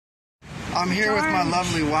I'm here with my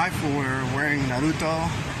lovely wife who we're wearing Naruto,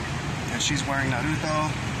 and she's wearing Naruto,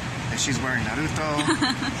 and she's wearing Naruto.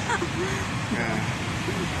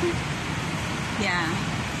 Yeah.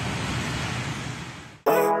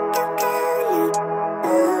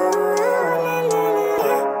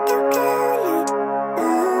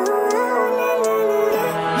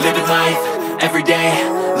 Living life, every day,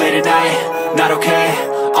 late at night, not okay.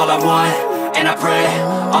 All I want, and I pray,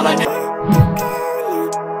 all I need.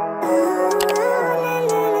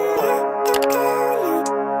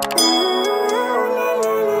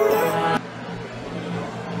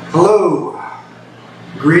 Hello,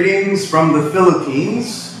 greetings from the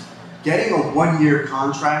Philippines. Getting a one-year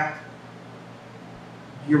contract,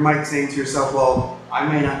 you might say to yourself, well, I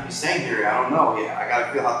may not be staying here, I don't know yet, I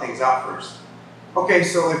gotta feel how things out first. Okay,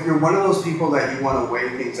 so if you're one of those people that you want to weigh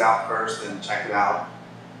things out first and check it out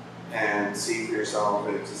and see for yourself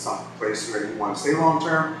if it's some place where you want to stay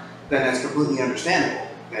long-term, then that's completely understandable.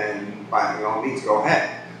 And by all means, go ahead.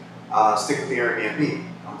 Stick with the Airbnb.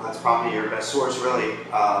 That's probably your best source, really,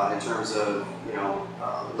 in terms of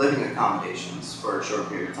living accommodations for a short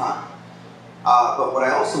period of time. But what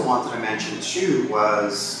I also wanted to mention too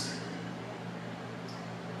was,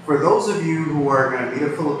 for those of you who are going to meet a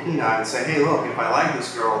Filipina and say, hey, look, if I like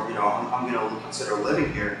this girl, I'm going to consider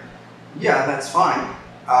living here. Yeah, that's fine.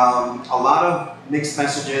 A lot of mixed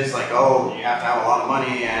messages like, oh, you have to have a lot of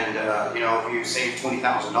money, and if you save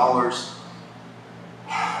 $20,000.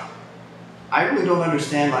 I really don't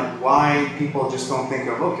understand why people just don't think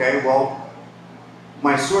of, okay, well,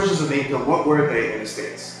 my sources of income, what were they in the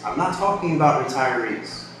States? I'm not talking about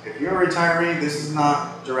retirees. If you're a retiree, this is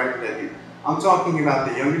not directed at you. I'm talking about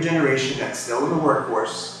the younger generation that's still in the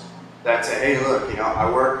workforce that say, hey, look,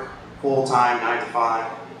 I work full-time, 9 to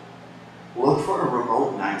 5. Look for a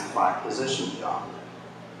remote 9 to 5 position job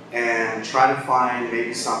and try to find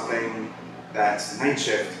maybe something that's night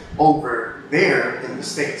shift over there in the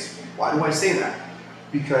States. Why do I say that?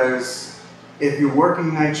 Because if you're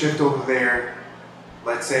working night shift over there,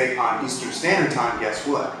 let's say on Eastern Standard Time, guess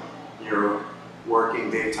what? You're working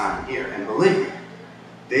daytime here. And believe me,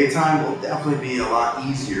 daytime will definitely be a lot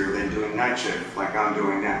easier than doing night shift like I'm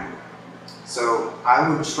doing now. So I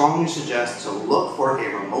would strongly suggest to look for a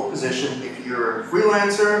remote position. If you're a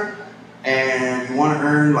freelancer and you want to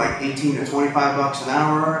earn like 18 to 25 bucks an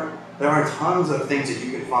hour, there are tons of things that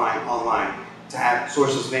you can find online to have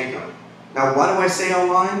sources of income. Now, why do I say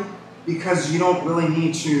online? Because you don't really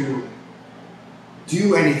need to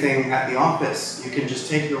do anything at the office. You can just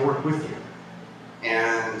take your work with you.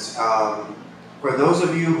 And for those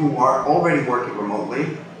of you who are already working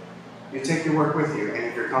remotely, you take your work with you. And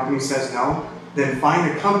if your company says no, then find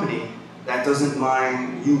a company that doesn't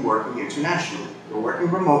mind you working internationally. You're working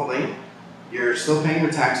remotely, you're still paying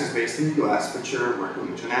your taxes based in the US, but you're working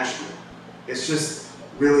internationally. It's just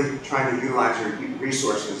really trying to utilize your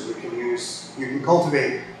resources. You can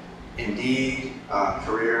cultivate Indeed,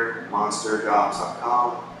 Career,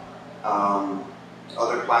 MonsterJobs.com,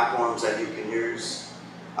 other platforms that you can use,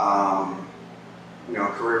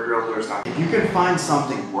 career builders. If you can find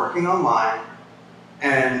something working online,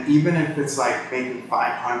 and even if it's like making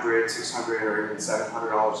 $500, $600, or even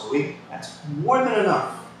 $700 a week, that's more than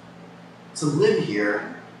enough to live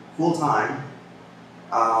here full time.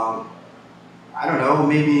 I don't know,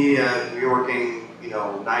 maybe you're working 9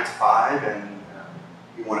 to 5 and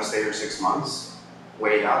you want to stay here 6 months,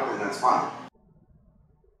 wait out, then that's fine.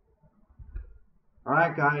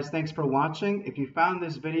 Alright guys, thanks for watching. If you found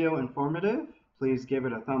this video informative, please give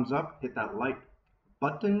it a thumbs up, hit that like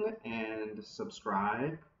button, and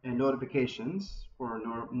subscribe, and notifications for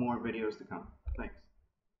more videos to come. Thanks.